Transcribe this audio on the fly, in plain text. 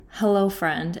Hello,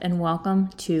 friend, and welcome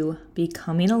to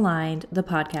Becoming Aligned, the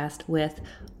podcast with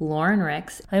Lauren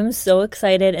Ricks. I'm so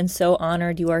excited and so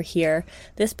honored you are here.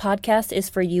 This podcast is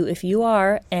for you if you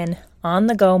are an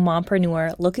on-the-go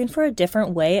mompreneur looking for a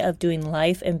different way of doing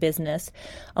life and business,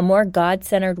 a more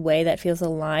God-centered way that feels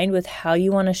aligned with how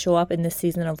you want to show up in this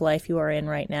season of life you are in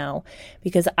right now.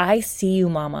 Because I see you,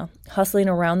 mama, hustling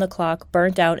around the clock,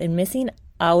 burnt out, and missing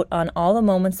out on all the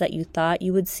moments that you thought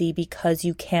you would see because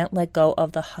you can't let go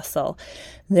of the hustle.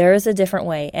 There is a different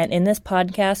way, and in this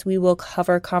podcast, we will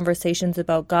cover conversations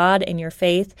about God and your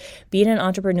faith, being an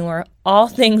entrepreneur, all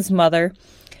things mother,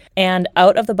 and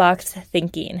out-of-the-box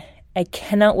thinking. I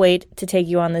cannot wait to take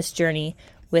you on this journey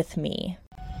with me.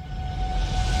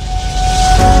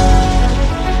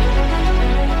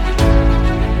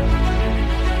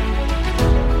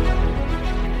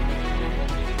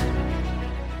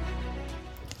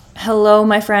 Hello,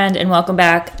 my friend, and welcome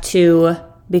back to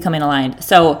Becoming Aligned.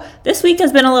 So this week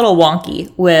has been a little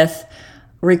wonky with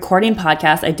recording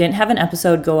podcasts. I didn't have an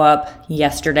episode go up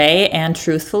yesterday, and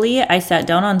truthfully, I sat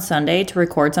down on Sunday to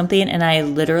record something, and I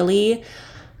literally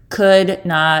could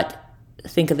not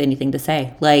think of anything to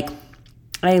say.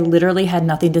 I literally had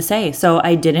nothing to say, so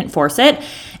I didn't force it,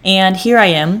 and here I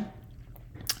am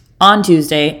on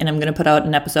Tuesday, and I'm going to put out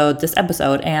this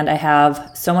episode, and I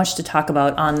have so much to talk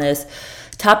about on this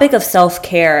topic of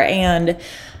self-care. And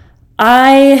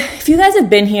if you guys have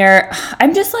been here,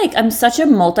 I'm such a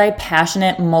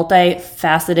multi-passionate,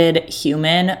 multifaceted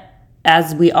human,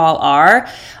 as we all are.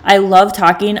 I love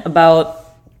talking about,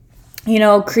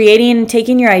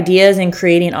 taking your ideas and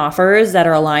creating offers that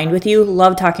are aligned with you.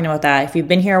 Love talking about that. If you've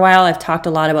been here a while, I've talked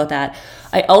a lot about that.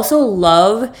 I also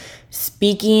love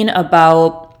speaking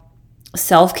about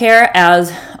self-care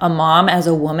as a mom, as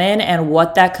a woman, and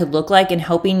what that could look like, and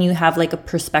helping you have a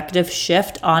perspective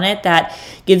shift on it that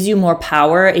gives you more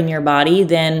power in your body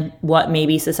than what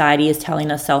maybe society is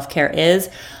telling us self-care is.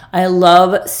 I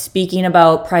love speaking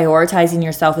about prioritizing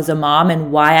yourself as a mom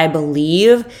and why I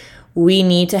believe we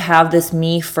need to have this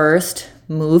me first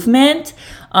movement.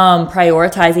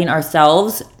 Prioritizing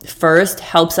ourselves first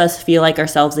helps us feel like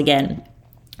ourselves again,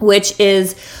 which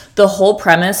is the whole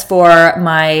premise for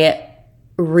my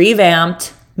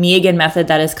revamped Me Again method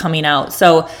that is coming out.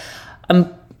 So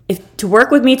to work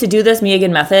with me to do this Me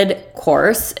Again method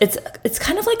course, it's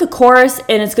kind of like a course,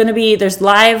 and it's going to be, there's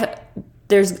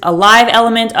a live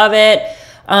element of it.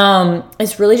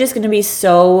 It's really just going to be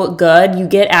so good. You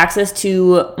get access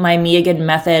to my Me Again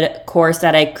method course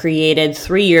that I created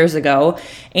 3 years ago,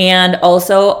 and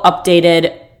also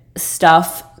updated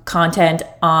content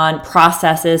on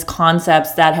processes,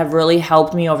 concepts that have really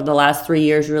helped me over the last 3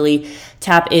 years really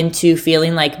tap into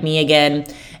feeling like me again,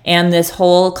 and this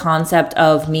whole concept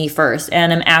of me first.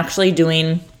 And I'm actually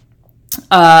doing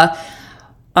a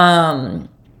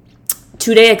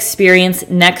 2-day experience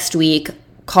next week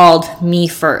called Me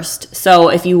First. So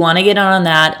if you want to get on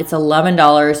that, it's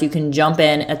 $11. You can jump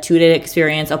in, a 2-day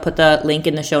experience. I'll put the link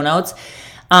in the show notes.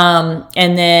 And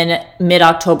then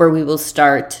mid-October, we will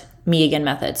start Me Again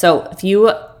method. So if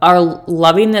you are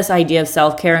loving this idea of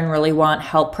self-care and really want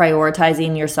help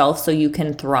prioritizing yourself so you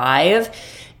can thrive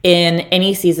in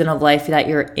any season of life that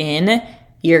you're in,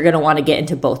 you're going to want to get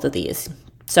into both of these.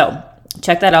 So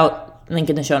check that out, link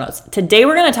in the show notes. Today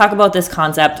we're going to talk about this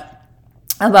concept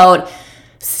about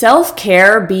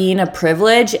self-care being a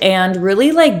privilege, and really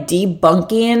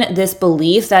debunking this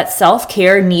belief that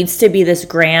self-care needs to be this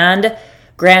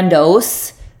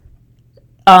grandiose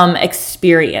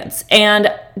experience.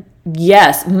 And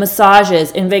yes,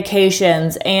 massages and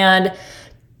vacations and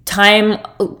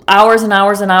hours and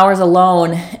hours and hours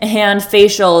alone, and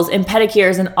facials and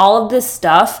pedicures and all of this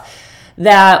stuff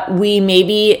that we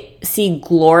maybe see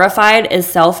glorified as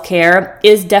self-care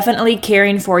is definitely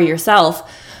caring for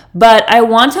yourself. But I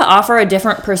want to offer a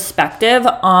different perspective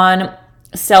on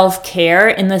self-care,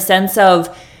 in the sense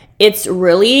of it's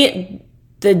really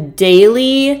the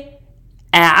daily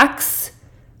acts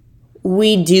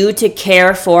we do to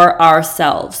care for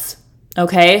ourselves.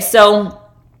 Okay, so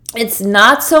it's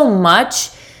not so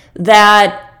much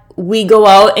that we go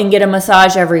out and get a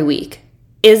massage every week.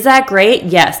 Is that great?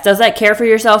 Yes. Does that care for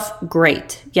yourself?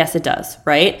 Great. Yes, it does,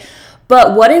 right?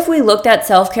 But what if we looked at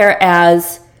self-care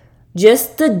as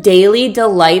just the daily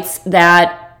delights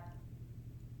that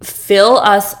fill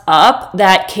us up,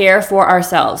 that care for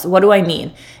ourselves? What do I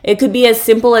mean? It could be as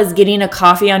simple as getting a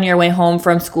coffee on your way home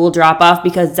from school drop-off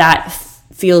because that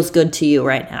feels good to you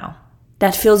right now.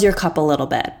 That fills your cup a little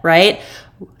bit, right?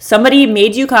 Somebody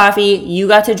made you coffee, you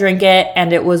got to drink it,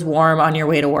 and it was warm on your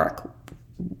way to work.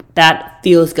 That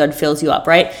feels good, fills you up,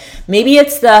 right? Maybe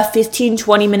it's the 15,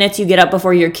 20 minutes you get up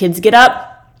before your kids get up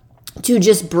to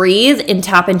just breathe and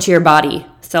tap into your body,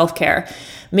 self-care.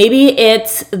 Maybe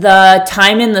it's the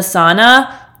time in the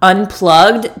sauna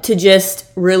unplugged to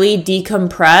just really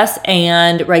decompress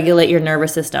and regulate your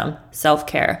nervous system,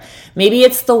 self-care. Maybe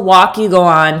it's the walk you go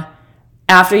on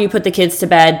after you put the kids to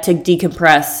bed to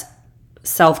decompress,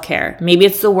 self-care. Maybe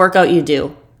it's the workout you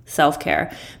do,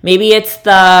 self-care. Maybe it's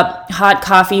the hot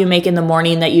coffee you make in the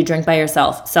morning that you drink by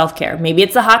yourself, self-care. Maybe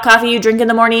it's the hot coffee you drink in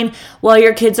the morning while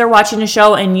your kids are watching a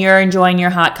show and you're enjoying your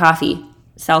hot coffee,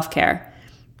 self-care.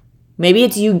 Maybe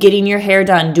it's you getting your hair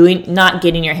done, not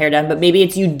getting your hair done, but maybe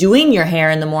it's you doing your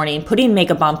hair in the morning, putting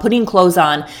makeup on, putting clothes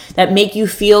on that make you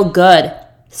feel good,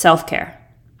 self-care.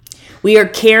 We are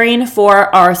caring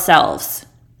for ourselves.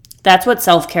 That's what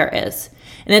self-care is.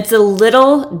 And it's the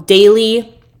little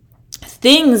daily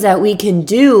things that we can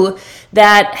do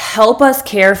that help us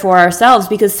care for ourselves,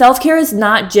 because self-care is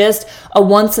not just a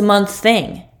once a month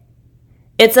thing.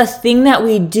 It's a thing that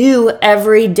we do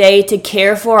every day to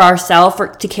care for ourselves, or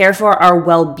to care for our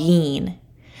well-being.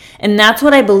 And that's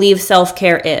what I believe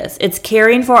self-care is. It's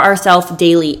caring for ourselves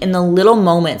daily in the little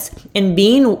moments and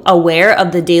being aware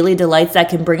of the daily delights that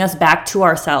can bring us back to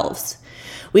ourselves.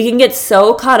 We can get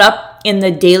so caught up in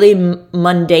the daily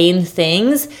mundane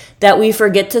things that we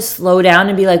forget to slow down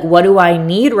and be like, what do I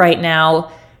need right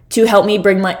now to help me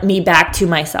bring me back to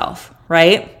myself,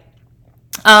 right?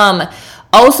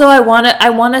 Also, I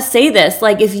want to say this,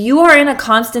 like if you are in a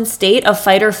constant state of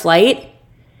fight or flight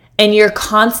and you're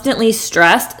constantly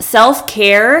stressed,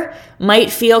 self-care might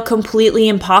feel completely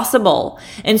impossible.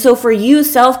 And so for you,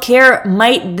 self-care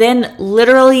might then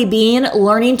literally mean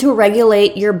learning to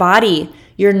regulate your body,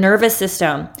 your nervous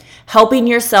system, helping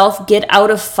yourself get out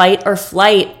of fight or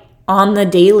flight on the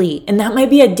daily. And that might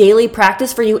be a daily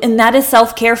practice for you. And that is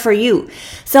self-care for you.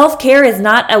 Self-care is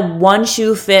not a one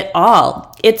shoe fit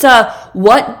all. It's a,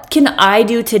 what can I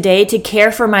do today to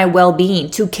care for my well-being,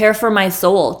 to care for my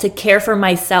soul, to care for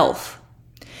myself?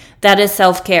 That is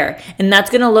self-care. And that's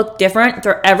going to look different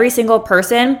for every single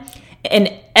person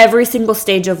in every single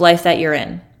stage of life that you're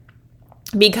in.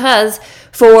 Because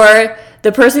for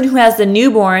the person who has the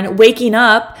newborn, waking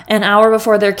up an hour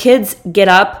before their kids get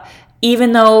up,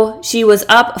 even though she was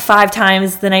up 5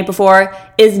 times the night before,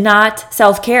 is not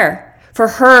self-care. For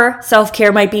her,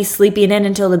 self-care might be sleeping in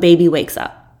until the baby wakes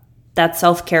up. That's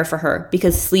self-care for her,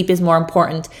 because sleep is more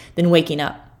important than waking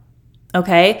up.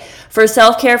 Okay? For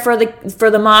self-care for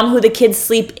the mom who the kids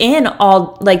sleep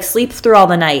through all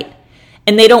the night,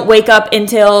 and they don't wake up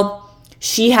until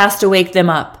she has to wake them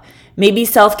up. Maybe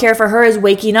self-care for her is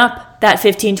waking up that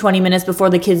 15-20 minutes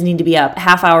before the kids need to be up, a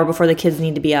half hour before the kids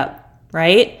need to be up,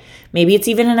 right? Maybe it's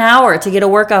even an hour to get a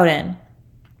workout in.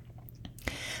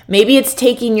 Maybe it's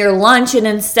taking your lunch and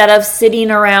instead of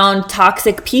sitting around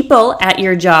toxic people at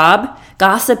your job,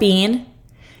 gossiping,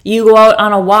 you go out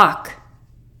on a walk.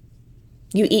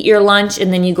 You eat your lunch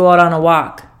and then you go out on a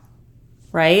walk,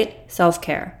 right?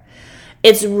 Self-care.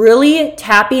 It's really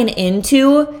tapping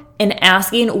into and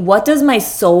asking, what does my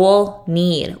soul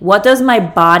need? What does my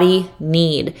body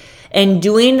need? And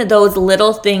doing those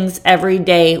little things every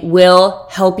day will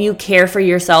help you care for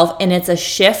yourself. And it's a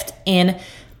shift in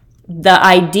the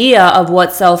idea of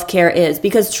what self-care is.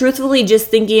 Because truthfully, just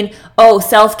thinking, oh,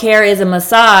 self-care is a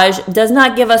massage does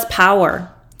not give us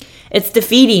power. It's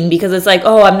defeating because it's like,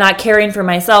 oh, I'm not caring for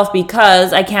myself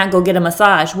because I can't go get a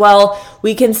massage. Well,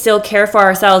 we can still care for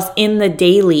ourselves in the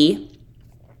daily,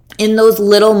 in those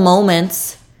little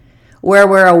moments where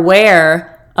we're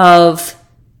aware of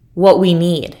what we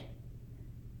need.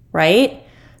 Right?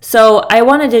 So I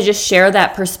wanted to just share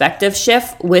that perspective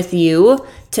shift with you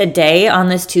today on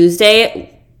this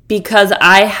Tuesday, because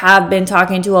I have been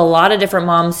talking to a lot of different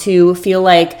moms who feel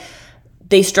like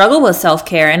they struggle with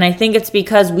self-care. And I think it's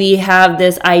because we have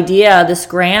this idea, this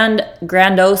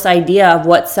grandiose idea of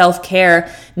what self-care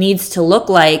needs to look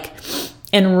like.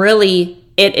 And really,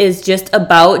 it is just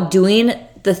about doing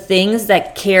the things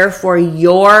that care for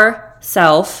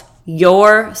yourself,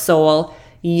 your soul,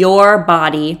 your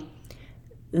body,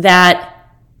 that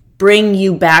bring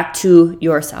you back to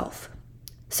yourself.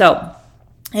 So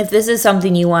if this is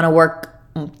something you want to work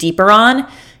deeper on,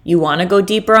 you want to go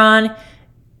deeper on,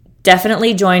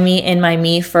 definitely join me in my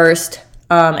Me First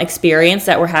experience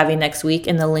that we're having next week,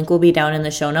 and the link will be down in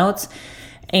the show notes.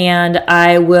 And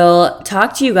I will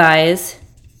talk to you guys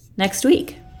next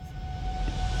week.